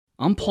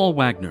I'm Paul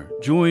Wagner.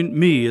 Join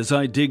me as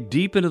I dig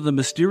deep into the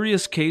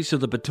mysterious case of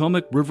the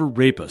Potomac River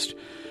rapist.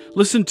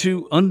 Listen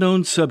to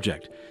Unknown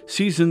Subject,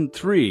 Season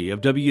 3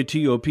 of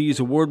WTOP's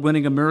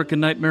award-winning American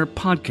Nightmare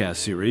podcast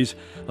series,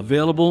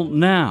 available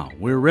now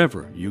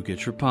wherever you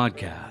get your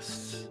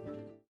podcasts.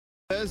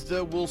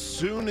 Bethesda will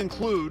soon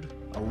include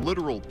a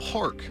literal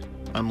park.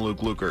 I'm Luke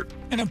Lukert.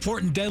 An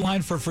important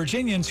deadline for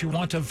Virginians who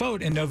want to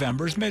vote in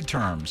November's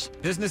midterms.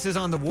 Businesses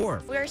on the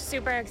wharf. We're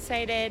super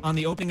excited. On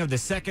the opening of the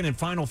second and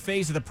final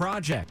phase of the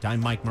project,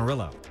 I'm Mike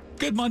Murillo.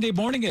 Good Monday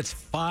morning, it's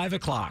 5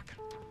 o'clock.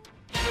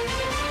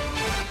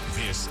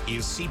 This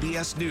is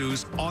CBS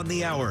News on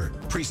the Hour,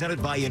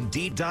 presented by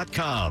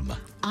Indeed.com.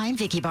 I'm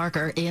Vicki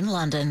Barker in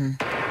London.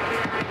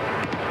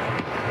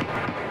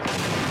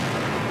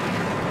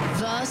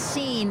 The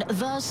scene,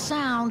 the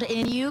sound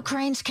in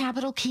Ukraine's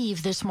capital,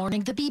 Kyiv, this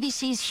morning. The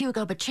BBC's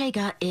Hugo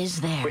Bachega is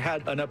there. We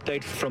had an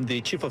update from the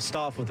Chief of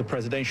Staff of the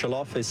Presidential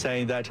Office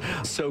saying that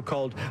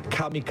so-called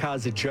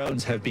kamikaze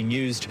drones have been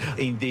used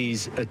in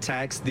these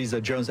attacks. These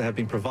are drones that have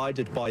been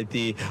provided by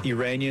the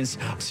Iranians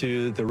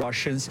to the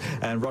Russians,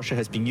 and Russia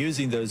has been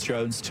using those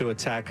drones to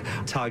attack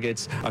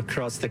targets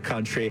across the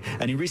country.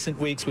 And in recent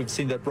weeks, we've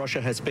seen that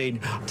Russia has been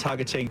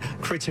targeting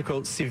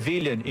critical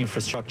civilian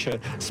infrastructure,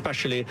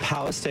 especially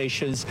power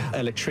stations,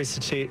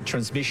 electricity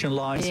transmission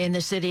lines. In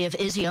the city of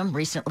Izium,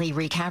 recently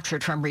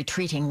recaptured from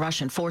retreating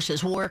Russian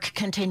forces, work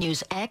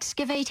continues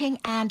excavating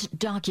and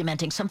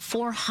documenting some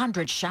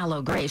 400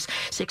 shallow graves.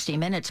 60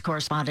 Minutes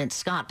correspondent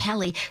Scott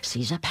Pelley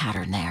sees a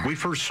pattern there. We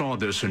first saw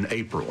this in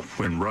April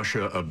when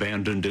Russia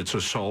abandoned its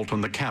assault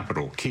on the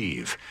capital,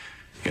 Kyiv.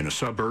 In a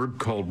suburb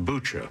called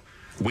Bucha,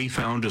 we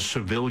found a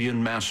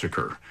civilian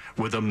massacre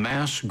with a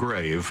mass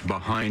grave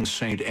behind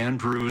St.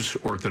 Andrew's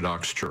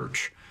Orthodox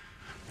Church.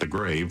 The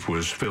grave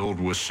was filled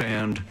with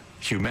sand,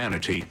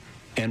 humanity,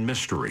 and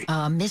mystery.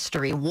 A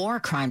mystery war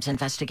crimes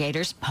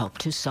investigators hope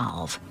to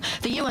solve.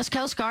 The U.S.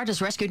 Coast Guard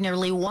has rescued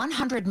nearly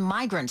 100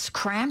 migrants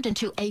crammed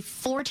into a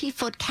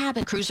 40-foot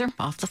cabin cruiser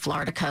off the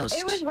Florida coast.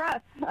 It was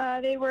rough.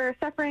 They were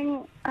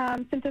suffering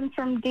symptoms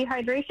from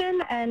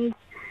dehydration, and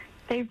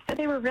they said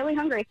they were really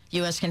hungry.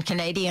 U.S. and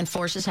Canadian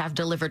forces have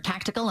delivered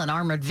tactical and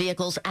armored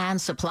vehicles and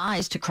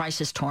supplies to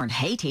crisis-torn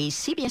Haiti.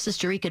 CBS's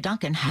Jerika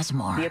Duncan has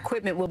more. The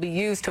equipment will be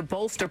used to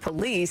bolster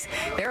police.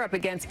 They're up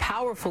against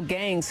powerful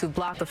gangs who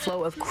block the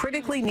flow of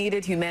critically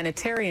needed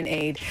humanitarian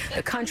aid.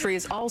 The country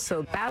is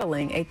also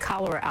battling a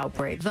cholera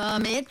outbreak. The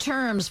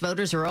midterms.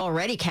 Voters are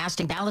already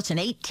casting ballots in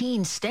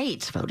 18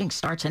 states. Voting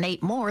starts in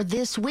 8 more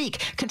this week.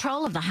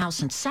 Control of the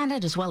House and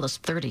Senate, as well as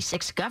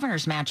 36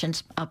 governor's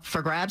mansions, up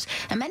for grabs.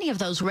 And many of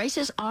those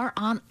races are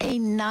on a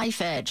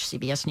knife edge.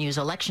 CBS News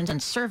elections and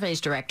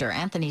surveys director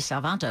Anthony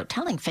Salvanto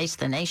telling Face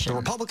the Nation. The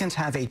Republicans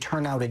have a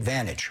turnout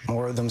advantage.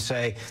 More of them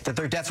say that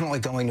they're definitely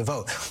going to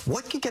vote.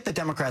 What could get the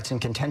Democrats in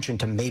contention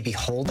to maybe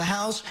hold the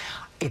House?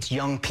 It's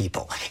young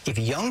people. If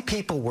young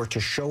people were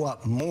to show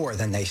up more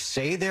than they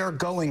say they're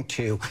going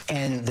to,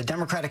 and the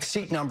Democratic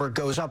seat number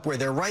goes up where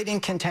they're right in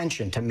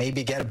contention to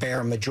maybe get a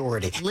bare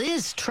majority.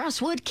 Liz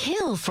Truss would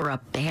kill for a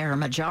bare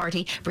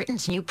majority.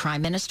 Britain's new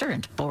prime minister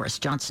and Boris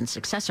Johnson's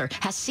successor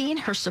has seen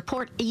her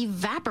support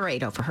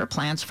evaporate over her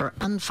plans for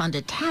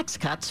unfunded tax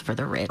cuts for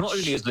the rich. Not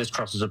only is Liz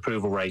Truss's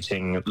approval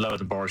rating lower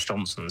than Boris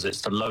Johnson's,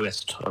 it's the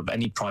lowest of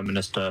any prime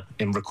minister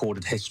in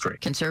recorded history.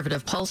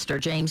 Conservative pollster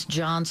James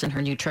Johnson,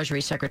 her new Treasury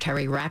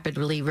Secretary,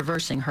 rapidly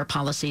reversing her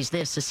policies.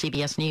 This is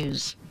CBS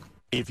News.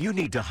 If you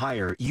need to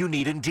hire, you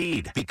need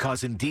Indeed,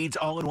 because Indeed's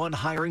all-in-one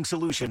hiring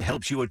solution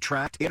helps you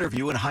attract,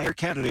 interview, and hire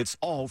candidates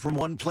all from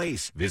one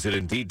place. Visit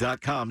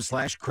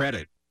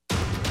Indeed.com/credit.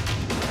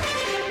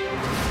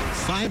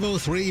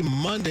 5:03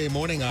 Monday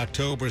morning,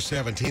 October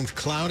 17th.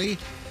 Cloudy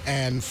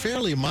and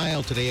fairly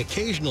mild today.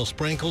 Occasional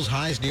sprinkles,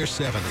 highs near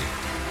 70.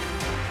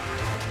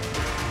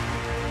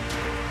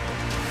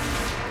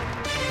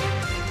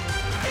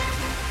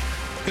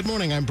 Good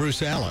morning, I'm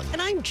Bruce Allen.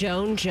 And I'm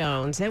Joan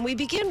Jones. And we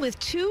begin with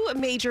 2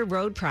 major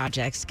road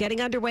projects getting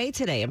underway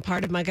today in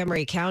part of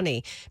Montgomery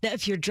County. Now,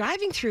 if you're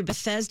driving through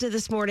Bethesda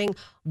this morning,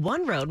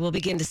 one road will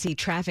begin to see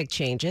traffic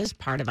changes,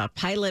 part of a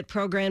pilot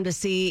program to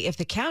see if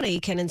the county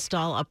can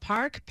install a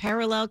park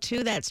parallel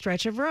to that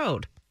stretch of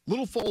road.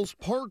 Little Falls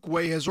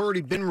Parkway has already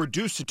been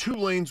reduced to 2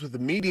 lanes with a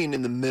median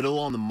in the middle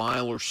on the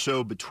mile or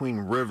so between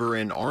River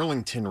and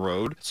Arlington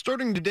Road.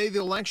 Starting today,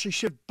 they'll actually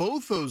shift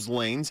both those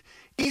lanes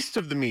east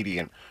of the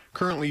median,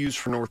 currently used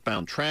for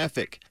northbound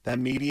traffic. That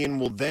median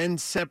will then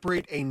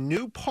separate a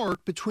new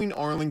park between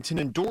Arlington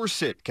and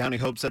Dorset. County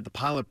hopes that the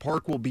pilot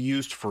park will be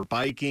used for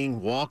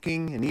biking,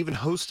 walking, and even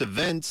host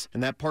events,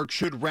 and that park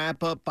should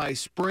wrap up by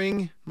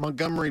spring.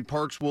 Montgomery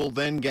Parks will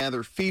then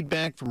gather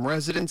feedback from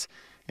residents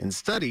and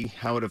study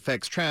how it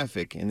affects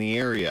traffic in the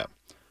area.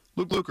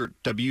 Luke Lukert,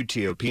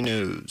 WTOP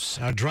News.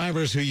 Now,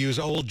 drivers who use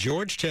Old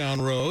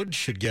Georgetown Road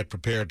should get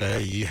prepared to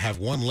have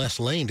one less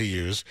lane to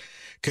use.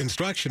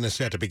 Construction is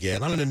set to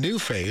begin on a new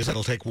phase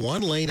that'll take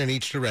 1 lane in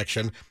each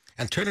direction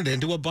and turn it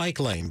into a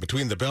bike lane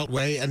between the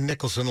Beltway and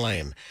Nicholson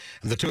Lane.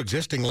 And the 2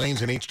 existing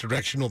lanes in each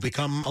direction will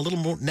become a little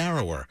more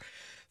narrower.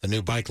 The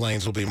new bike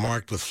lanes will be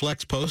marked with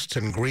flex posts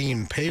and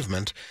green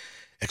pavement.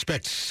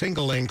 Expect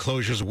single-lane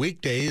closures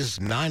weekdays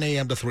 9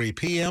 a.m. to 3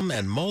 p.m.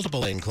 and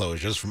multiple-lane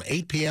closures from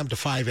 8 p.m. to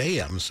 5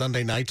 a.m.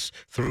 Sunday nights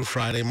through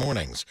Friday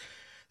mornings.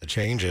 The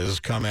changes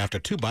come after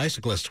 2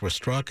 bicyclists were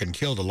struck and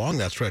killed along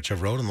that stretch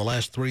of road in the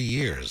last 3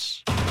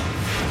 years.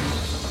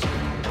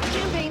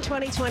 Campaign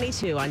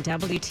 2022 on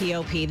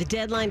WTOP. The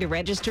deadline to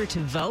register to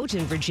vote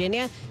in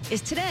Virginia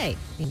is today.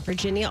 In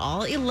Virginia,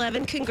 all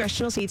 11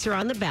 congressional seats are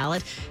on the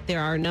ballot.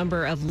 There are a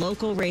number of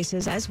local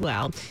races as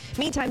well.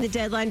 Meantime, the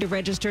deadline to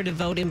register to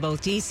vote in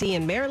both D.C.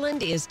 and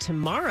Maryland is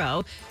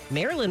tomorrow.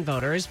 Maryland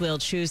voters will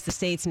choose the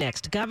state's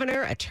next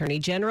governor, attorney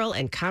general,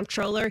 and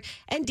comptroller.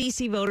 And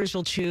D.C. voters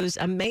will choose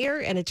a mayor,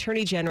 an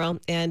attorney general,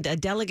 and a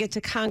delegate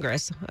to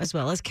Congress, as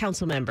well as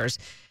council members.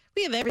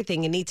 We have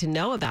everything you need to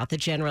know about the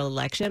general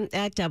election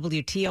at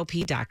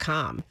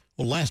WTOP.com.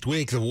 Well, last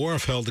week, the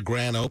Wharf held the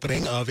grand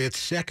opening of its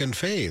second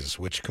phase,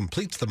 which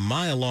completes the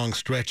mile-long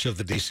stretch of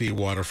the D.C.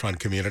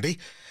 waterfront community.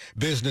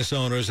 Business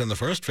owners in the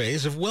first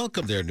phase have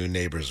welcomed their new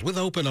neighbors with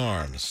open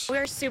arms.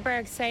 We're super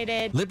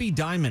excited. Libby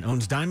Diamond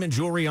owns Diamond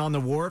Jewelry on the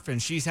Wharf,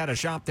 and she's had a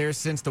shop there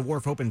since the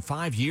Wharf opened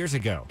 5 years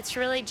ago. It's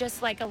really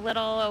just like a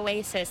little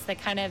oasis that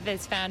kind of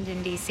is found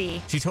in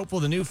D.C. She's hopeful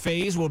the new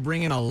phase will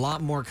bring in a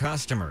lot more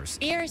customers.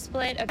 We are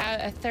split about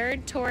a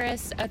third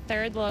tourists, a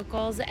third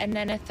locals, and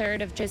then a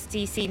third of just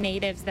D.C.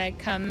 natives that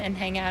come and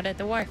hang out at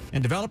the Wharf.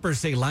 And developers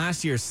say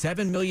last year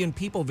 7 million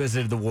people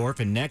visited the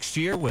Wharf, and next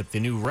year with the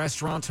new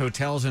restaurants,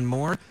 hotels, and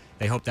more,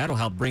 they hope that'll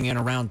help bring in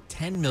around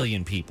 10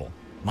 million people.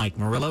 Mike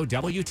Murillo,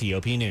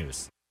 WTOP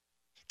News.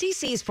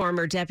 D.C.'s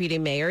former deputy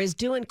mayor is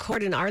due in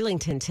court in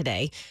Arlington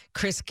today.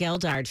 Chris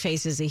Geldart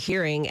faces a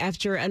hearing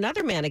after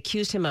another man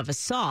accused him of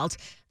assault.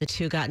 The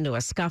two got into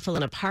a scuffle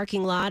in a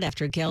parking lot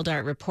after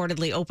Geldart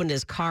reportedly opened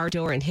his car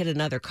door and hit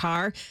another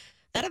car.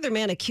 That other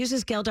man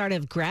accuses Geldart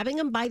of grabbing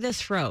him by the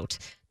throat.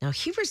 Now,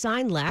 he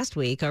resigned last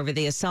week over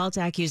the assault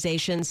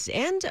accusations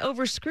and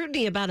over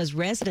scrutiny about his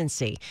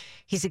residency.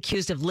 He's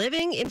accused of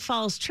living in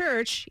Falls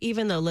Church,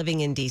 even though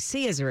living in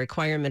D.C. is a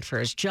requirement for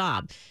his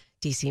job.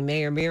 D.C.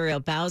 Mayor Muriel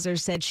Bowser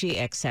said she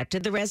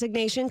accepted the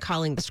resignation,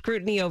 calling the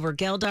scrutiny over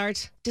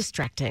Geldart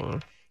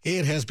distracting.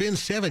 It has been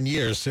 7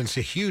 years since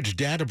a huge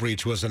data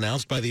breach was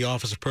announced by the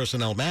Office of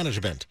Personnel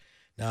Management.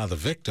 Now the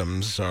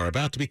victims are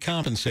about to be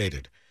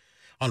compensated.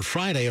 On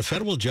Friday, a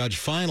federal judge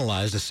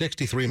finalized a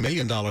 $63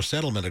 million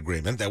settlement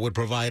agreement that would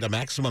provide a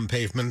maximum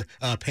payment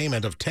of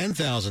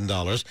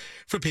 $10,000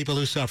 for people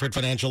who suffered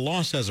financial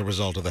loss as a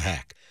result of the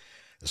hack.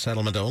 The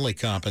settlement only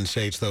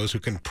compensates those who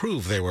can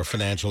prove they were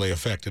financially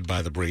affected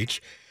by the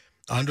breach.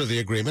 Under the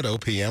agreement,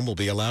 OPM will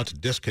be allowed to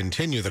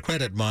discontinue the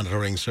credit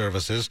monitoring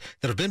services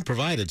that have been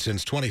provided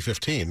since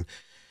 2015.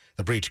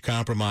 The breach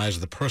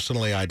compromised the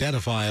personally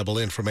identifiable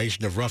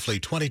information of roughly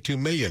 22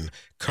 million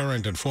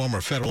current and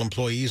former federal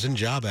employees and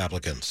job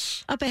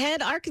applicants. Up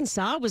ahead,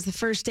 Arkansas was the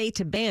first state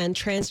to ban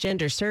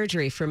transgender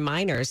surgery for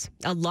minors.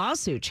 A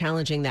lawsuit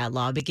challenging that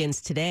law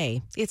begins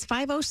today. It's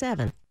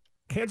 5:07.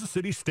 Kansas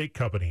City Steak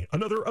Company,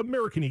 another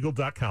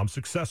AmericanEagle.com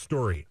success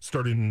story.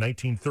 Started in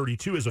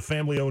 1932 as a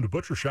family-owned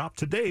butcher shop,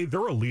 today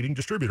they're a leading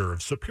distributor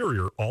of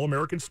superior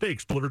all-American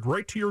steaks delivered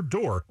right to your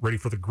door, ready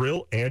for the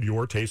grill and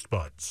your taste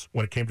buds.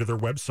 When it came to their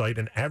website,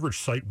 an average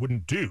site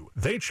wouldn't do.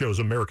 They chose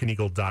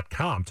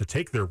AmericanEagle.com to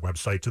take their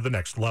website to the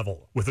next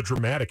level. With a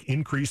dramatic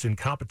increase in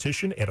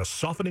competition and a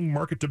softening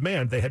market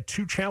demand, they had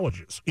 2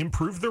 challenges: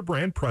 improve their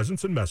brand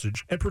presence and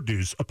message and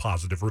produce a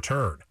positive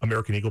return.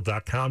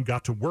 AmericanEagle.com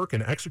got to work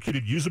and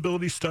executed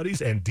usability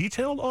studies and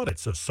detailed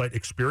audits of site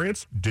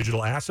experience,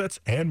 digital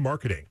assets, and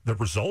marketing. The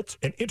result?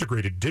 An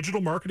integrated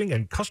digital marketing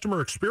and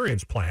customer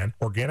experience plan,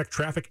 organic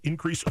traffic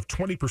increase of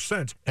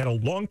 20%, and a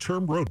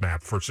long-term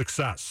roadmap for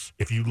success.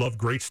 If you love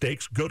great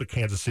steaks, go to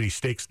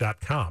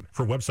KansasCitySteaks.com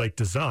for website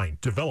design,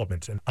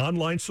 development, and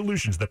online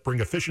solutions that bring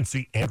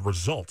efficiency and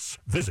results.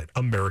 Visit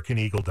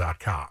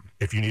AmericanEagle.com.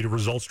 If you need a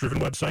results-driven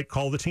website,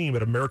 call the team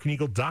at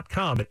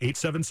AmericanEagle.com at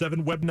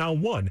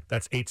 877-WebNow1.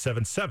 That's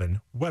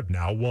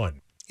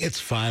 877-WebNow1. It's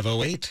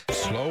 5:08.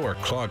 Slow or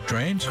clogged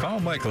drains?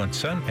 Call Michael &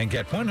 Son and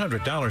get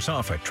 $100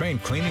 off a drain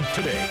cleaning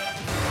today.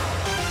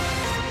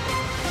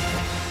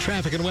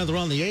 Traffic and weather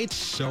on the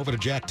 8s. Over to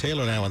Jack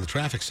Taylor now in the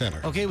traffic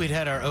center. Okay, we'd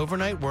had our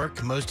overnight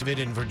work, most of it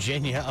in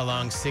Virginia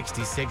along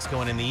 66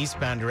 going in the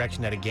eastbound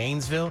direction out of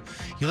Gainesville.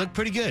 You look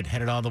pretty good,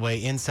 headed all the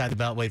way inside the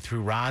Beltway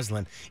through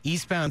Roslyn.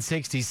 Eastbound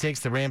 66,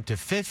 the ramp to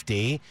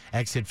 50,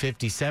 exit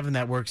 57.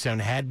 That work zone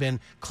had been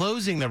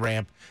closing the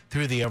ramp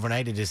through the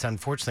overnight. It is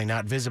unfortunately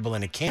not visible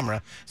in a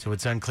camera, so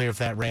it's unclear if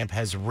that ramp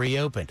has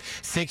reopened.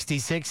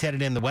 66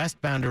 headed in the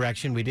westbound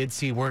direction. We did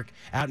see work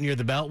out near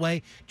the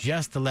Beltway.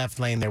 Just the left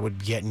lane there would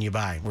be getting you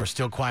by. We're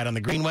still quiet on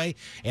the Greenway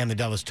and the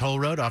Dulles Toll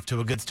Road. Off to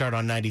a good start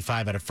on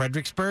 95 out of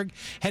Fredericksburg.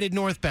 Headed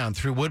northbound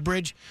through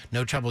Woodbridge.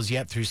 No troubles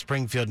yet through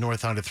Springfield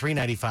north onto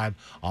 395.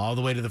 All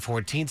the way to the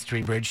 14th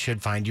Street Bridge.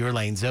 Should find your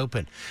lanes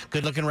open.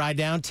 Good looking ride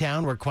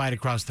downtown. We're quiet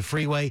across the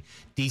freeway.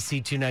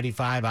 DC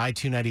 295,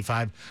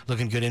 I-295.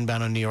 Looking good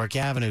inbound on New York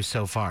Avenue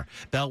so far.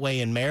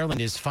 Beltway in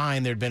Maryland is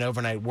fine. There'd been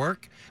overnight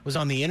work. It was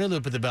on the inner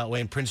loop of the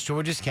Beltway in Prince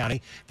George's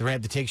County. The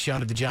ramp that takes you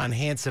onto the John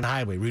Hanson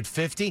Highway. Route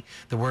 50,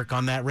 the work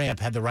on that ramp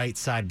had the right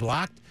side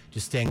blocked.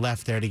 just staying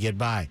left there to get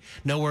by.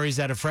 No worries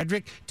out of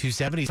Frederick.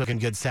 270 looking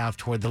good south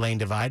toward the lane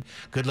divide.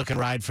 Good looking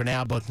ride for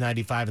now, both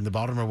 95 and the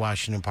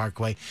Baltimore-Washington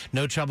Parkway.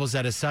 No troubles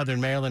out of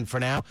Southern Maryland for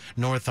now.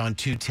 North on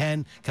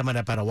 210, coming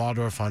up out of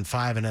Waldorf on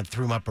 5 and then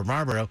through Upper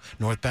Marlboro,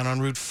 northbound on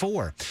Route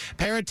 4.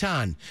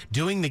 Peraton,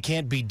 doing the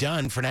can't be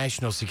done for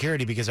national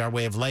security because our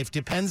way of life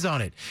depends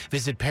on it.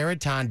 Visit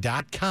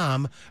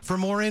Peraton.com for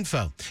more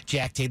info.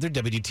 Jack Taylor,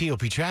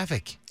 WTOP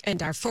Traffic.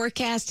 And our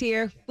forecast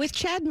here with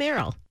Chad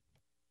Merrill.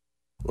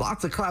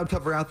 Lots of cloud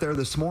cover out there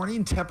this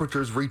morning.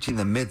 Temperatures reaching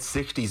the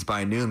mid-60s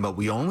by noon, but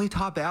we only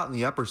top out in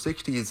the upper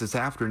 60s this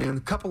afternoon.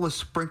 A couple of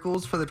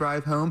sprinkles for the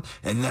drive home,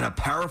 and then a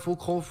powerful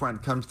cold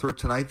front comes through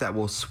tonight that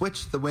will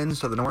switch the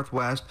winds to the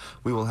northwest.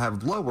 We will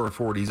have lower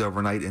 40s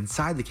overnight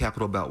inside the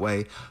Capital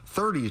Beltway,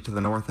 30s to the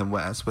north and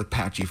west with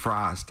patchy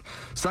frost.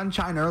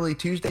 Sunshine early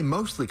Tuesday,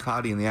 mostly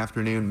cloudy in the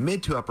afternoon,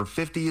 mid to upper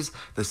 50s.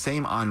 The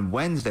same on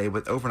Wednesday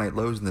with overnight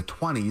lows in the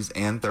 20s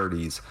and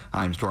 30s.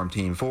 I'm Storm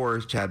Team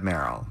 4's Chad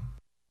Merrill.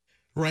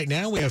 Right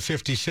now, we have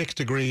 56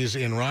 degrees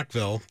in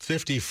Rockville,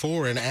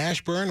 54 in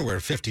Ashburn. We're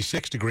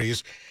 56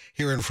 degrees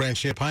here in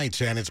Friendship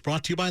Heights, and it's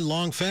brought to you by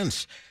Long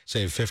Fence.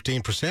 Save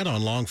 15%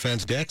 on Long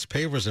Fence decks,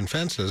 pavers, and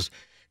fences.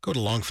 Go to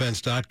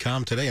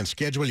longfence.com today and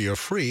schedule your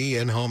free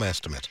in-home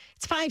estimate.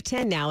 It's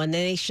 5:10 now, and the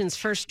nation's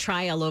first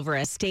trial over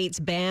a state's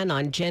ban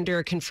on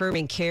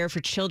gender-confirming care for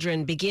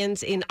children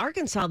begins in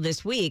Arkansas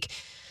this week.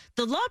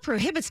 The law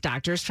prohibits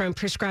doctors from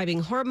prescribing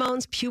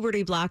hormones,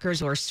 puberty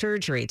blockers, or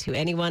surgery to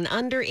anyone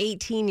under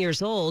 18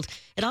 years old.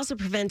 It also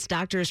prevents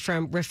doctors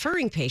from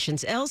referring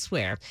patients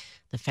elsewhere.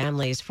 The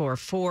families for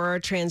 4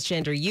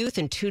 transgender youth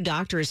and 2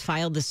 doctors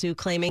filed the suit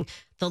claiming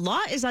the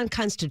law is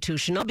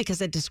unconstitutional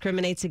because it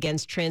discriminates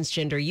against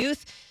transgender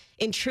youth,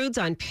 intrudes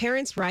on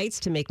parents' rights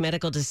to make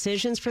medical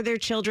decisions for their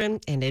children,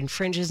 and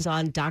infringes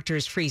on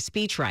doctors' free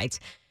speech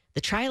rights.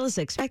 The trial is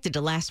expected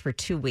to last for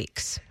 2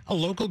 weeks. A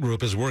local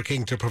group is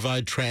working to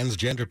provide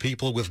transgender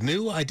people with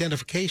new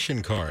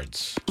identification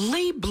cards.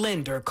 Lee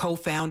Blender,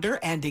 co-founder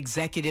and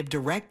executive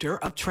director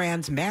of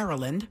Trans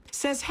Maryland,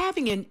 says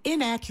having an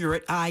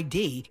inaccurate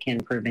ID can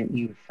prevent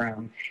you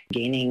from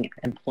gaining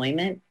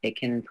employment. It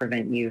can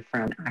prevent you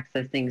from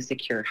accessing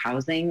secure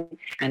housing,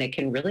 and it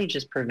can really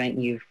just prevent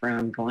you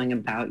from going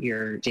about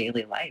your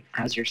daily life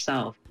as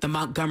yourself. The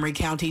Montgomery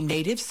County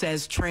native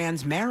says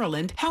Trans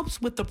Maryland helps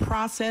with the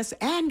process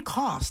and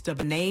cost of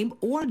a name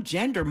or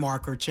gender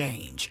marker change.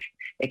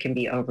 It can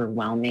be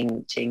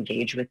overwhelming to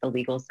engage with the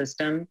legal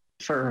system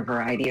for a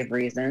variety of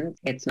reasons.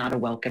 It's not a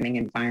welcoming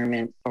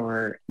environment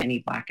for many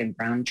Black and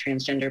brown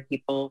transgender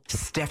people.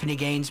 Stephanie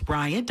Gaines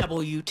Bryant,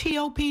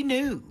 WTOP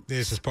News.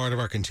 This is part of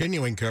our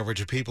continuing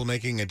coverage of people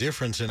making a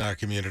difference in our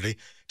community.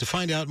 To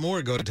find out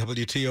more, go to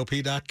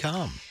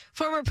WTOP.com.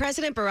 Former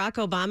President Barack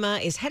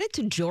Obama is headed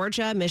to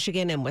Georgia,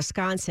 Michigan, and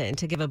Wisconsin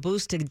to give a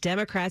boost to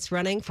Democrats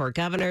running for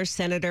governor,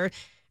 senator,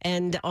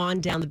 and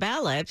on down the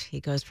ballot. He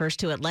goes first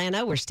to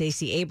Atlanta, where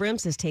Stacey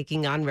Abrams is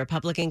taking on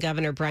Republican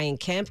Governor Brian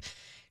Kemp.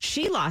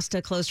 She lost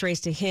a close race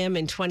to him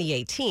in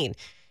 2018.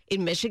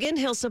 In Michigan,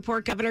 he'll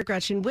support Governor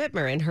Gretchen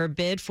Whitmer in her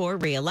bid for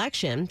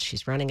re-election.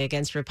 She's running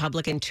against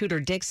Republican Tudor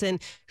Dixon,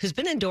 who's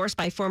been endorsed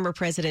by former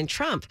President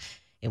Trump.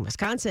 In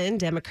Wisconsin,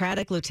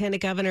 Democratic Lieutenant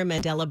Governor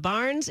Mandela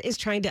Barnes is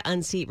trying to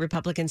unseat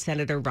Republican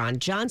Senator Ron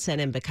Johnson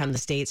and become the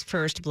state's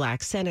first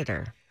Black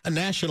senator. A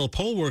national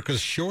poll workers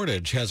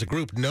shortage has a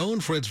group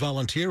known for its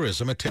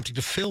volunteerism attempting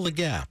to fill the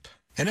gap.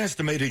 An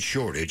estimated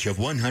shortage of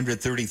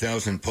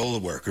 130,000 poll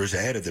workers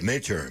ahead of the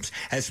midterms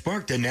has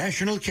sparked a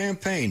national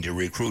campaign to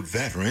recruit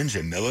veterans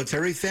and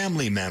military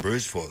family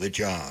members for the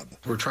job.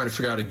 We're trying to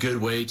figure out a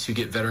good way to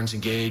get veterans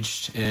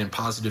engaged in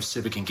positive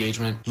civic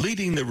engagement.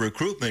 Leading the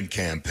recruitment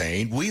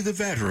campaign, We the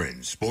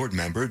Veterans, board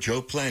member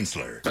Joe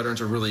Plensler. Veterans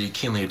are really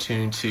keenly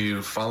attuned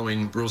to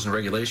following rules and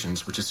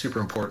regulations, which is super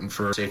important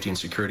for safety and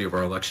security of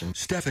our election.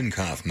 Stephen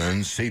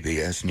Kaufman,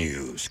 CBS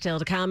News. Still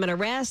to come, an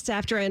arrest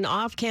after an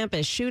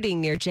off-campus shooting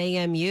near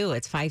JMU.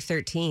 It's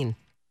 5:13.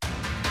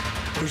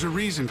 There's a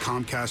reason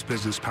Comcast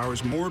Business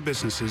powers more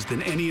businesses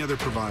than any other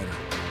provider.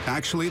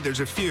 Actually,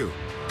 there's a few.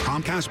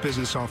 Comcast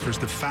Business offers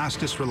the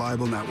fastest,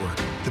 reliable network,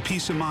 the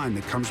peace of mind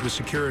that comes with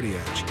Security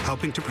Edge,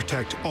 helping to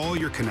protect all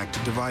your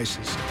connected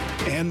devices,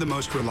 and the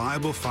most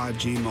reliable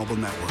 5G mobile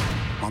network.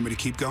 Want me to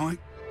keep going?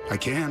 I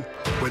can.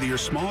 Whether your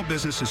small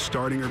business is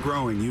starting or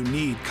growing, you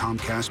need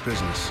Comcast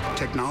Business.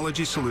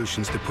 Technology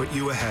solutions that put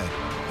you ahead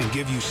and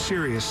give you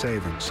serious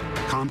savings.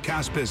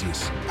 Comcast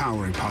Business,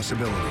 powering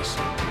possibilities.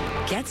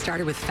 Get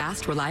started with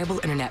fast, reliable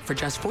internet for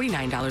just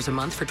 $49 a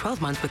month for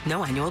 12 months with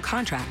no annual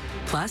contract.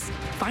 Plus,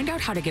 find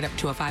out how to get up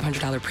to a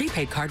 $500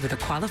 prepaid card with a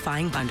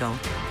qualifying bundle.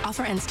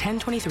 Offer ends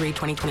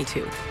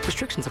 10/23/2022.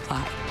 Restrictions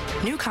apply.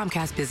 New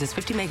Comcast Business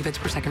 50 megabits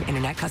per second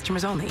internet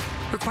customers only.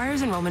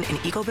 Requires enrollment in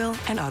EcoBill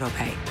and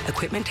AutoPay.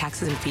 Equipment,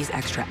 taxes, and fees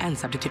extra and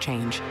subject to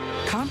change.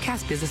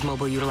 Comcast Business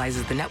Mobile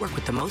utilizes the network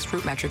with the most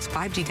RootMetrics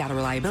 5G data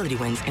reliability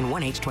wins in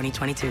 1H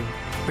 2022.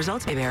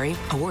 Results may vary.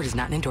 Award is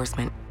not an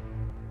endorsement.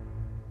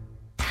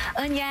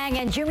 Eun-Yang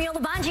and Jumio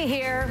Labanji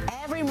here.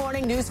 Every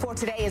morning, News 4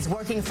 Today is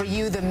working for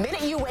you the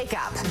minute you wake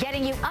up.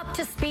 Getting you up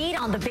to speed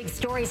on the big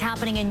stories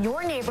happening in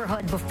your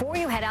neighborhood before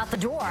you head out the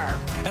door.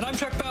 And I'm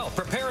Chuck Bell,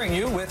 preparing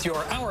you with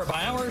your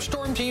hour-by-hour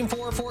Storm Team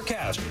 4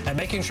 forecast and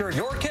making sure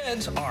your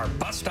kids are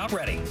bus stop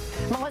ready.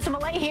 Melissa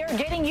Millay here,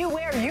 getting you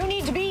where you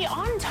need to be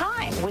on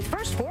time with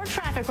First 4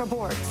 traffic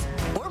reports.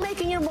 We're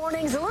making your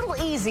mornings a little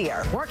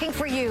easier. Working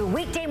for you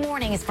weekday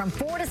mornings from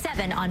 4 to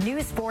 7 on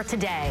News 4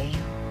 Today.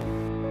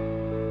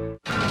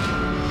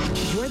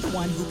 You're the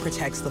one who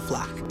protects the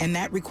flock, and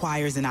that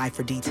requires an eye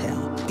for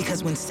detail.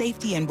 Because when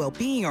safety and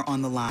well-being are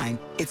on the line,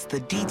 it's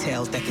the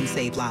details that can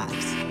save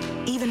lives.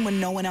 Even when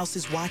no one else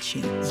is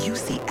watching, you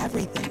see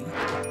everything.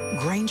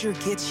 Grainger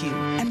gets you,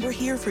 and we're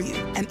here for you,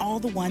 and all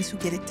the ones who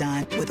get it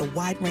done with a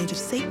wide range of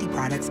safety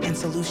products and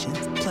solutions,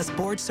 plus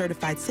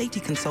board-certified safety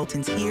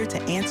consultants here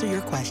to answer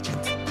your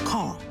questions.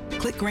 Call,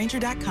 click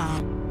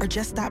Grainger.com, or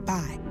just stop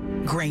by.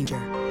 Grainger,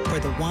 for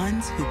the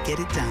ones who get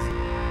it done.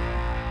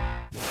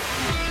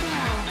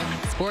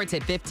 Sports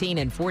at 15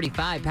 and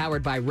 45,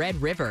 powered by Red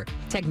River.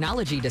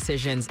 Technology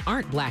decisions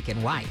aren't black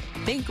and white.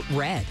 Think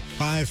red.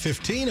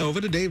 5:15 over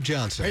to Dave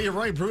Johnson. Hey, you're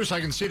right, Bruce.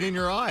 I can see it in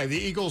your eye. The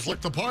Eagles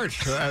looked the part.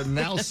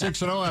 Now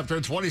 6-0 after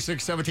a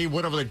 26-17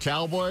 win over the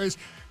Cowboys.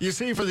 You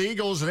see, for the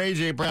Eagles and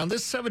A.J. Brown,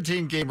 this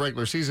 17-game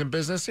regular season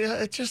business,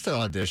 it's just an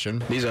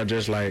audition. These are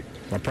just like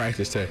my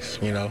practice tests,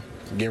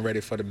 getting ready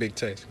for the big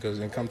test. Because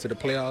when it comes to the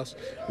playoffs,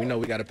 we know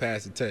we got to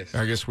pass the test.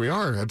 I guess we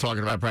are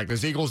talking about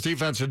practice. Eagles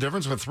defensive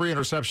difference with 3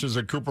 interceptions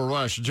at Cooper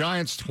Rush.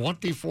 Giants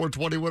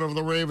 24-20 win over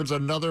the Ravens.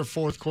 Another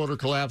fourth quarter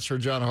collapse for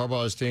John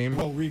Harbaugh's team.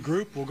 We'll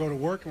regroup, we'll go to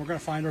work, and we're going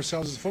to find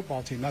ourselves as a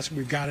football team. That's what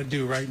we've got to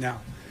do right now.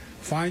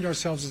 Find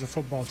ourselves as a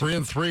football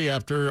team. 3-3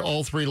 after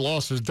all 3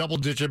 losses,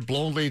 double-digit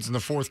blown leads in the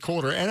fourth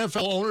quarter.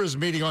 NFL owners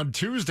meeting on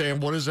Tuesday,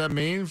 and what does that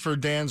mean for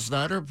Dan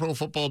Snyder? Pro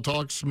Football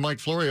Talk's Mike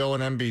Florio on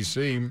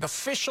NBC.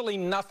 Officially,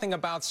 nothing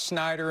about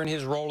Snyder and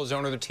his role as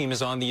owner of the team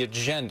is on the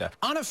agenda.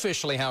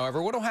 Unofficially,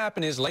 however, what will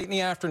happen is late in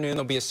the afternoon,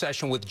 there'll be a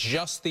session with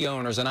just the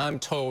owners, and I'm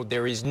told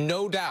there is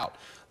no doubt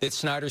that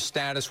Snyder's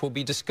status will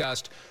be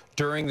discussed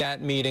during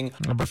that meeting.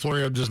 But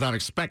Florio does not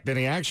expect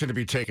any action to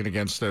be taken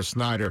against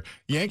Snyder.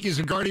 Yankees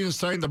and Guardians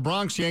signed the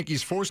Bronx.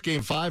 Yankees forced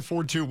game 5,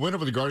 4-2 win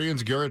over the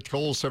Guardians. Garrett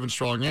Cole, 7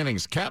 strong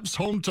innings. Caps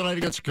home tonight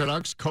against the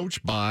Canucks,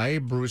 coached by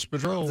Bruce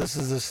Boudreau. This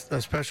is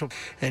a special,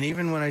 and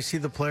even when I see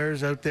the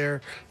players out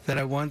there that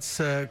I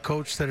once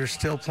coached that are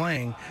still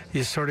playing,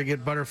 you sort of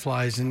get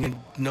butterflies and you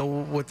know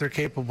what they're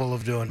capable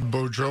of doing.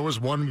 Boudreau is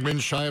 1 win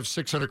shy of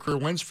 600 career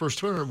wins, first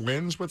 200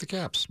 wins with the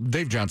Caps.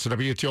 Dave Johnson,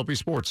 WTOP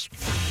Sports.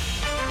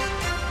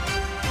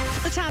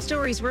 The top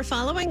stories we're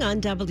following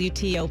on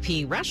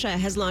WTOP. Russia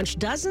has launched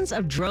dozens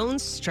of drone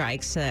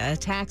strikes,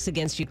 attacks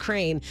against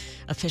Ukraine.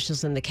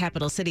 Officials in the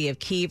capital city of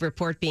Kyiv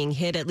report being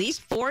hit at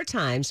least 4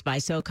 times by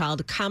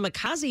so-called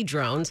kamikaze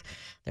drones.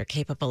 They're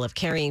capable of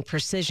carrying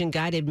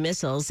precision-guided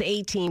missiles.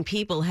 18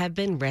 people have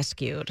been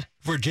rescued.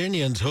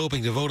 Virginians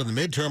hoping to vote in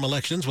the midterm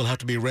elections will have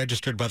to be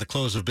registered by the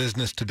close of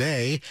business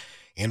today.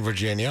 In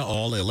Virginia,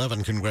 all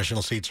 11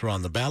 congressional seats are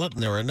on the ballot,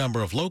 and there are a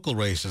number of local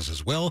races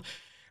as well.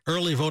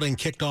 Early voting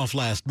kicked off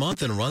last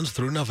month and runs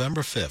through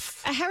November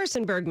 5th. A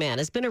Harrisonburg man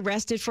has been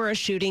arrested for a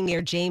shooting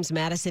near James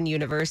Madison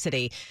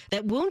University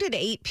that wounded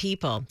 8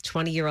 people.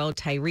 20-year-old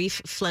Tyree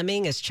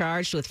Fleming is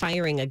charged with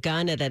firing a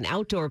gun at an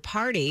outdoor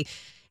party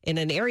in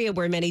an area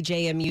where many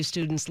JMU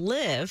students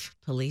live.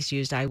 Police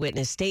used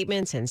eyewitness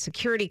statements and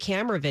security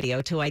camera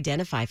video to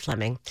identify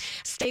Fleming.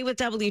 Stay with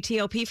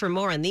WTOP for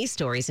more on these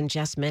stories in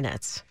just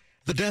minutes.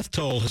 The death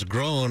toll has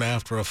grown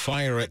after a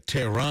fire at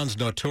Tehran's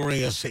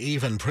notorious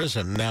Evin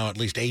prison. Now at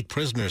least 8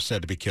 prisoners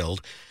said to be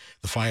killed.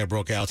 The fire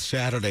broke out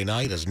Saturday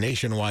night as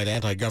nationwide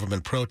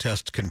anti-government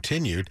protests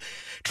continued,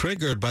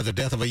 triggered by the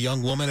death of a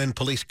young woman in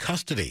police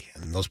custody.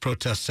 And those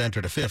protests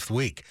entered a 5th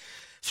week.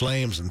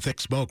 Flames and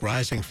thick smoke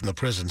rising from the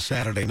prison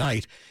Saturday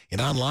night.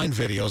 In online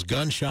videos,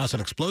 gunshots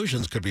and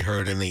explosions could be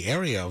heard in the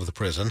area of the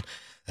prison.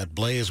 That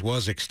blaze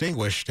was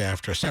extinguished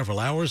after several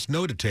hours.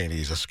 No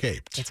detainees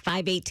escaped. It's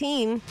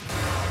 5:18.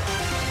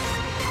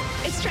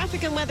 It's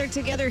traffic and weather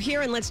together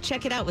here, and let's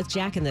check it out with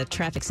Jack in the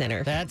traffic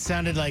center. That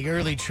sounded like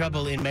early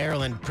trouble in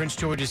Maryland, Prince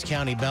George's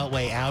County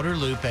Beltway outer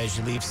loop as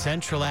you leave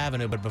Central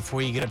Avenue. But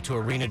before you get up to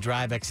Arena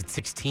Drive, exit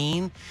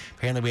 16,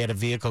 apparently we had a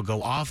vehicle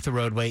go off the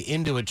roadway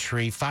into a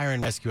tree. Fire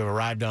and rescue have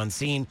arrived on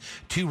scene.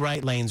 2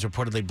 right lanes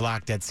reportedly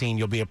blocked at scene.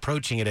 You'll be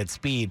approaching it at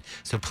speed,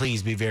 so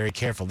please be very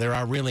careful. There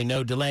are really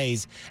no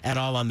delays at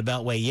all on the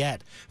Beltway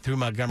yet through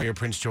Montgomery or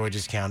Prince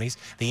George's counties.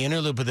 The inner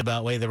loop of the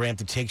Beltway, the ramp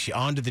that takes you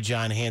onto the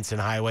John Hanson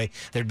Highway,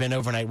 there'd been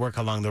overnight work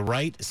along the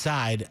right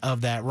side of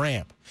that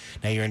ramp.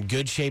 Now you're in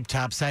good shape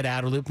topside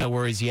outer loop, no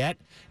worries yet.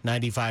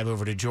 95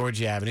 over to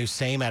Georgia Avenue,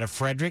 same out of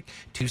Frederick.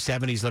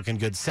 270's looking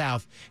good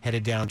south,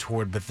 headed down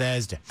toward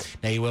Bethesda.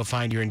 Now you will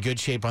find you're in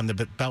good shape on the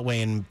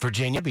Beltway in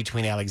Virginia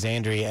between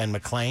Alexandria and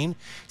McLean.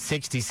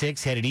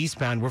 66 headed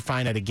eastbound, we're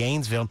fine out of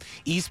Gainesville.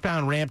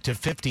 Eastbound ramp to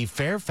 50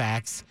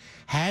 Fairfax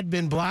had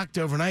been blocked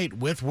overnight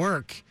with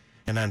work.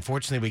 And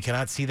unfortunately, we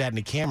cannot see that in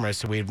the camera,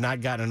 so we have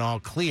not gotten an all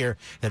clear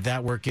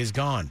that work is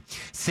gone.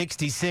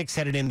 66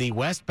 headed in the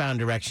westbound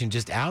direction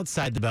just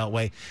outside the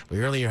Beltway. We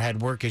earlier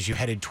had work as you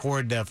headed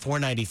toward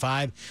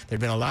 495. There had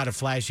been a lot of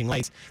flashing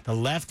lights. The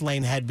left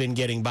lane had been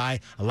getting by,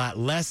 a lot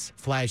less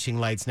flashing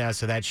lights now,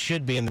 so that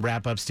should be in the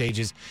wrap-up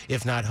stages,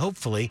 if not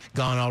hopefully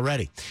gone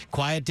already.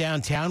 Quiet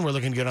downtown. We're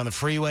looking good on the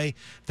freeway,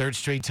 3rd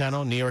Street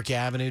Tunnel, New York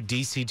Avenue,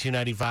 DC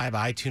 295,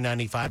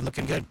 I-295,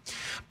 looking good.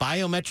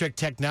 Biometric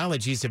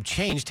technologies have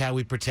changed how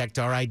we protect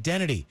our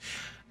identity.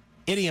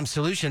 Idiom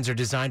solutions are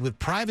designed with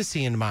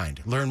privacy in mind.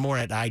 Learn more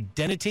at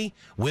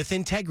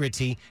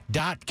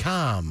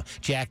identitywithintegrity.com.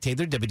 Jack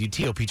Taylor,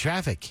 WTOP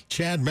Traffic.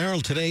 Chad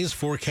Merrill, today's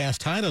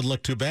forecast high doesn't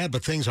look too bad,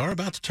 but things are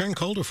about to turn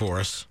colder for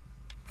us.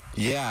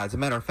 Yeah, as a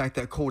matter of fact,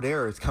 that cold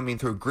air is coming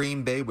through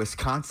Green Bay,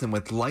 Wisconsin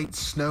with light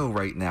snow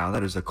right now.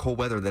 That is a cold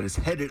weather that is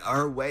headed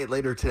our way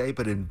later today,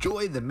 but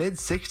enjoy the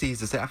mid-60s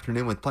this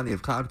afternoon with plenty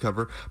of cloud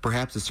cover,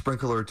 perhaps a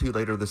sprinkle or two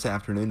later this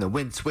afternoon. The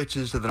wind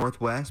switches to the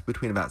northwest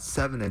between about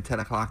 7 and 10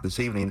 o'clock this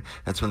evening.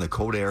 That's when the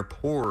cold air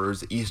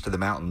pours east of the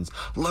mountains.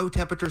 Low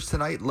temperatures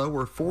tonight,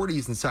 lower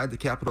 40s inside the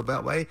Capital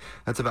Beltway.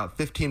 That's about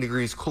 15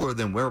 degrees cooler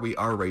than where we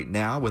are right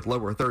now, with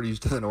lower 30s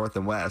to the north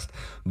and west.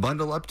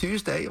 Bundle up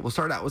Tuesday. We'll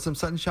start out with some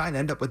sunshine,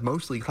 end up with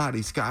mostly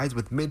cloudy skies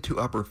with mid to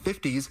upper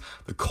 50s.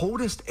 The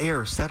coldest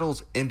air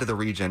settles into the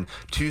region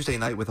Tuesday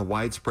night with a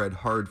widespread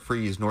hard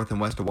freeze north and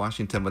west of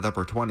Washington with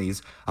upper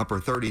 20s, upper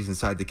 30s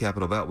inside the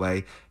Capital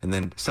Beltway, and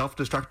then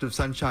self-destructive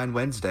sunshine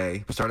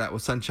Wednesday. We start out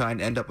with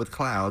sunshine, end up with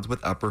clouds with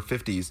upper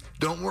 50s.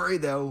 Don't worry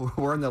though,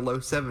 we're in the low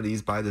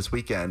 70s by this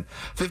weekend.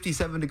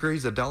 57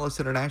 degrees at Dulles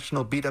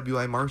International,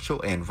 BWI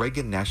Marshall, and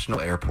Reagan National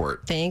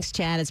Airport. Thanks,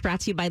 Chad. It's brought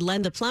to you by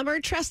Len the Plumber.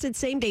 Trusted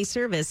same-day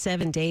service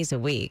 7 days a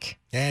week.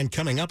 And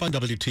coming up on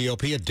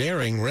WTOP, a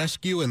daring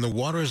rescue in the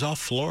waters off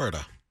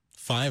Florida.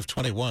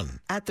 521.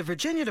 At the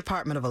Virginia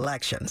Department of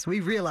Elections, we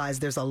realize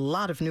there's a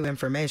lot of new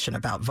information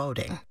about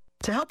voting.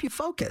 To help you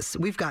focus,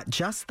 we've got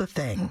just the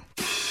thing.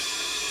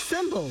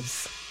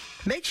 Symbols.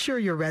 Make sure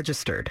you're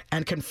registered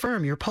and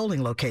confirm your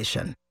polling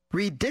location.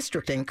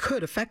 Redistricting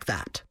could affect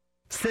that.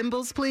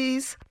 Symbols,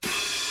 please.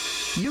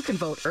 You can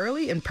vote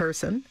early in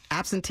person,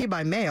 absentee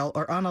by mail,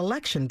 or on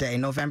Election Day,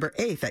 November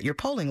 8th at your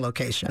polling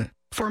location.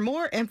 For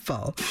more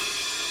info,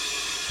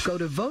 go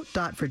to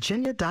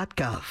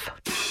vote.virginia.gov.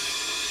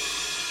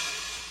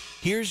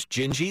 Here's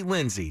Gingy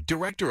Lindsay,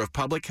 Director of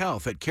Public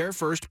Health at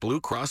CareFirst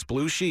Blue Cross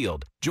Blue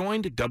Shield,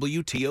 joined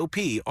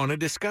WTOP on a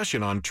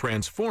discussion on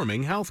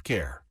transforming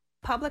healthcare.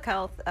 Public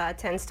health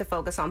tends to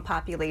focus on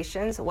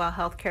populations, while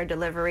healthcare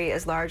delivery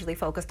is largely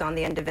focused on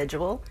the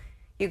individual.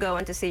 You go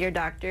in to see your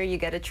doctor, you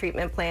get a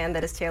treatment plan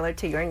that is tailored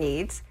to your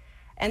needs.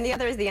 And the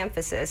other is the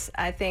emphasis.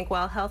 I think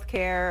while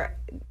healthcare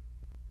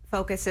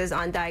focuses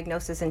on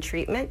diagnosis and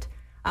treatment,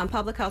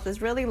 public health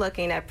is really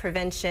looking at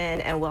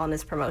prevention and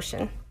wellness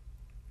promotion.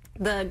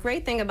 The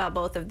great thing about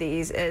both of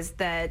these is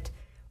that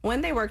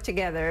when they work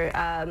together,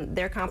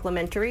 they're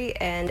complementary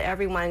and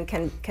everyone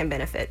can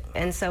benefit.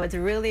 And so it's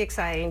really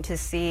exciting to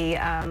see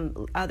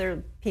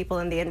other people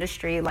in the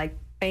industry, like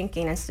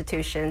banking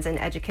institutions and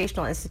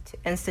educational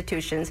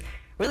institutions,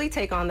 really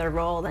take on their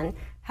role. And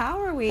how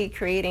are we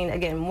creating,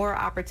 again, more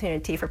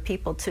opportunity for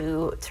people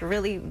to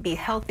really be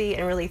healthy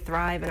and really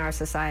thrive in our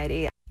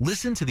society?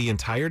 Listen to the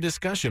entire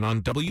discussion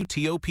on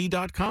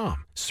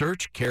WTOP.com.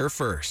 Search Care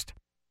First.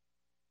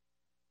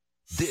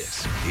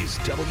 This is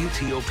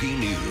WTOP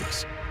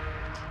News.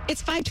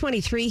 It's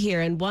 5:23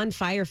 here, and one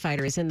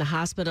firefighter is in the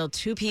hospital.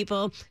 2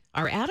 people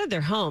are out of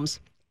their homes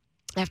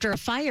after a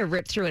fire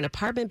ripped through an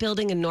apartment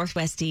building in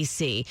Northwest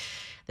D.C.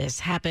 This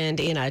happened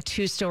in a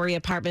 2-story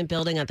apartment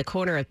building at the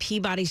corner of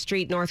Peabody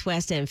Street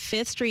Northwest and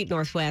 5th Street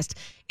Northwest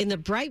in the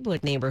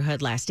Brightwood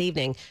neighborhood last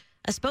evening.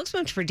 A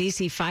spokesman for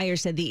D.C. Fire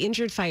said the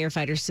injured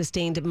firefighters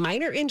sustained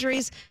minor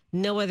injuries.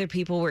 No other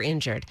people were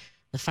injured.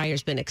 The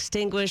fire's been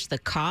extinguished. The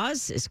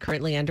cause is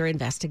currently under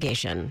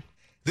investigation.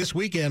 This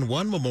weekend,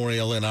 one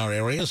memorial in our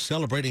area is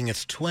celebrating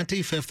its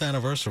 25th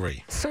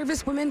anniversary.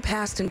 Servicewomen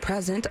past and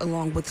present,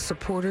 along with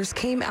supporters,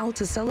 came out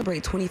to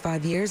celebrate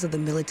 25 years of the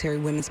Military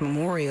Women's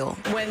Memorial.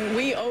 When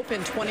we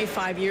opened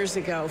 25 years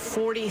ago,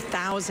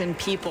 40,000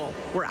 people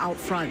were out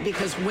front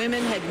because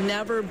women had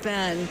never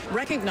been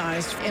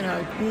recognized in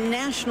a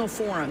national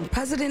forum.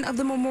 President of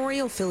the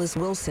memorial, Phyllis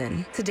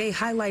Wilson, today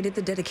highlighted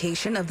the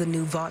dedication of the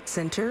new Vaught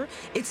Center.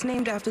 It's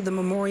named after the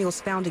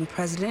memorial's founding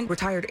president,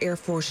 retired Air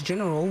Force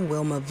General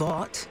Wilma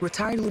Vaught.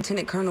 Retired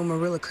Lieutenant Colonel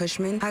Marilla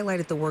Cushman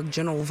highlighted the work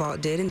General Vaught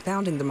did in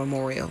founding the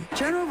memorial.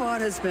 General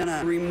Vaught has been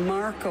a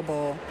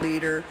remarkable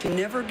leader. He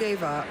never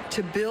gave up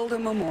to build a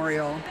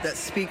memorial that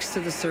speaks to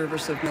the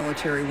service of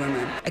military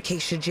women.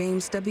 Acacia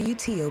James,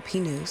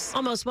 WTOP News.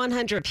 Almost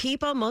 100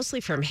 people,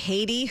 mostly from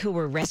Haiti, who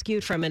were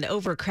rescued from an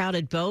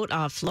overcrowded boat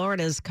off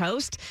Florida's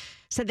coast,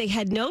 said they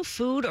had no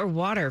food or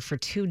water for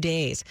 2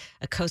 days.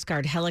 A Coast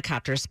Guard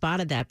helicopter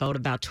spotted that boat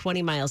about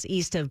 20 miles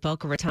east of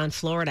Boca Raton,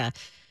 Florida.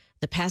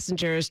 The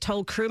passengers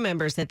told crew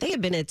members that they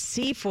had been at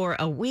sea for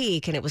a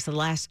week, and it was the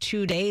last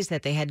 2 days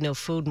that they had no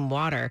food and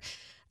water.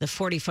 The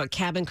 40-foot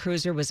cabin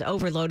cruiser was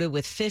overloaded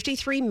with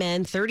 53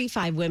 men,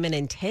 35 women,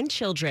 and 10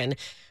 children.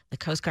 The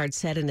Coast Guard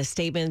said in a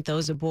statement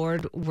those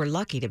aboard were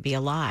lucky to be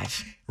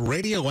alive.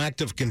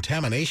 Radioactive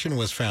contamination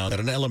was found at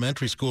an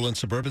elementary school in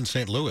suburban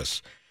St.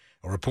 Louis.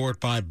 A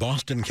report by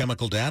Boston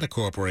Chemical Data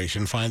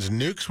Corporation finds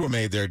nukes were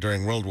made there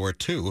during World War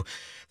II.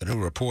 The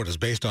new report is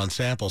based on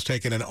samples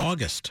taken in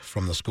August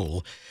from the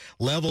school.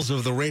 Levels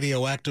of the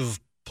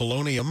radioactive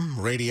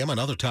polonium, radium, and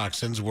other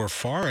toxins were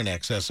far in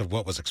excess of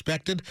what was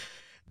expected.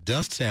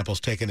 Dust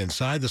samples taken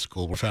inside the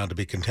school were found to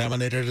be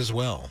contaminated as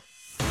well.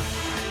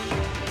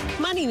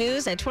 Money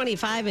news at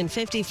 25 and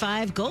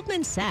 55.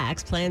 Goldman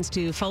Sachs plans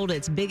to fold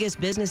its biggest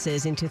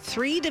businesses into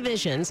 3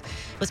 divisions,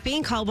 what's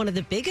being called one of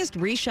the biggest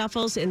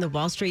reshuffles in the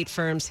Wall Street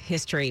firm's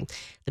history.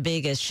 The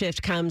biggest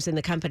shift comes in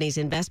the company's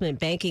investment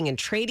banking and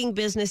trading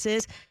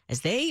businesses,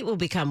 as they will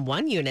become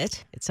one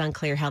unit. It's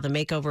unclear how the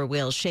makeover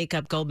will shake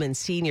up Goldman's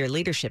senior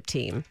leadership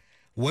team.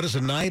 What does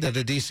a night at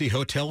a D.C.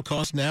 hotel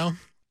cost now?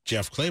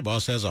 Jeff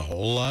Claybaugh says a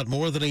whole lot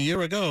more than a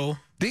year ago.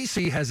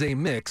 D.C. has a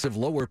mix of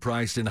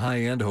lower-priced and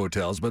high-end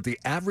hotels, but the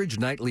average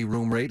nightly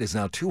room rate is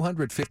now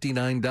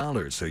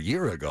 $259. A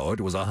year ago, it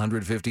was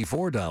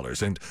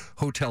 $154, and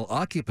hotel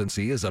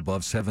occupancy is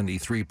above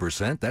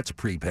 73%. That's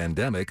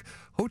pre-pandemic.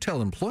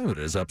 Hotel employment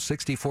is up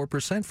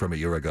 64% from a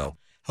year ago.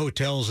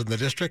 Hotels in the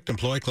district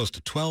employ close to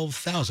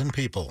 12,000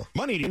 people.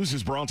 Money News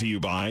is brought to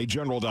you by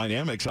General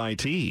Dynamics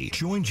IT.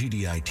 Join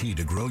GDIT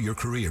to grow your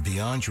career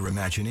beyond your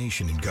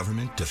imagination in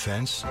government,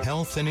 defense,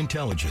 health, and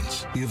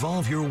intelligence.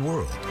 Evolve your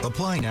world.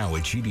 Apply now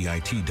at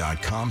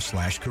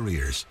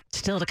gdit.com/careers.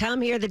 Still to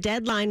come here, the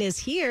deadline is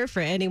here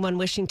for anyone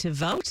wishing to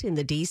vote in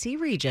the D.C.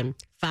 region,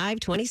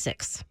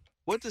 5/26.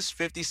 What does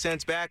 50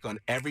 cents back on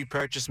every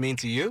purchase mean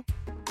to you?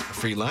 A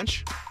free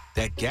lunch?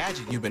 That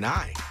gadget you've been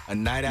eyeing? A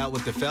night out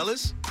with the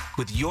fellas?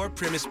 With your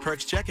Primus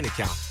Perks checking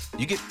account,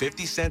 you get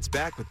 50 cents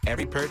back with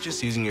every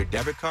purchase using your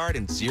debit card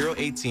and 0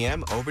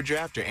 ATM,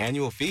 overdraft, or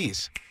annual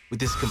fees.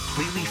 With this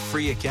completely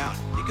free account,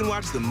 you can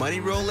watch the money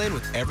roll in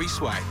with every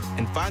swipe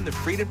and find the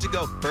freedom to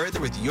go further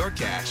with your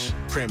cash.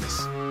 Primus,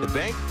 the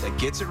bank that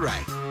gets it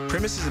right.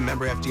 Primus is a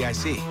member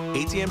FDIC.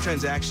 ATM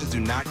transactions do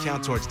not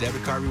count towards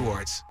debit card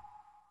rewards.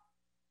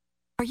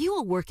 Are you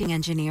a working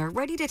engineer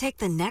ready to take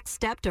the next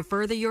step to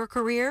further your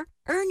career?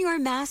 Earn your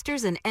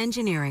master's in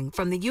engineering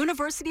from the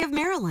University of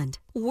Maryland.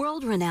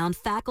 World-renowned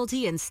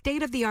faculty and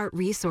state-of-the-art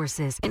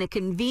resources in a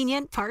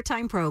convenient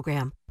part-time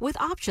program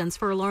with options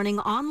for learning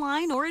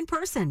online or in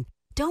person.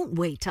 Don't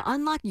wait to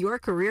unlock your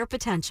career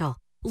potential.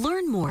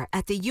 Learn more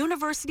at the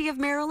University of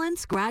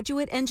Maryland's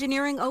Graduate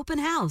Engineering Open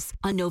House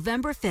on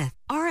November 5th.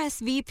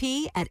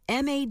 RSVP at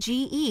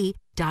mage.umd.edu/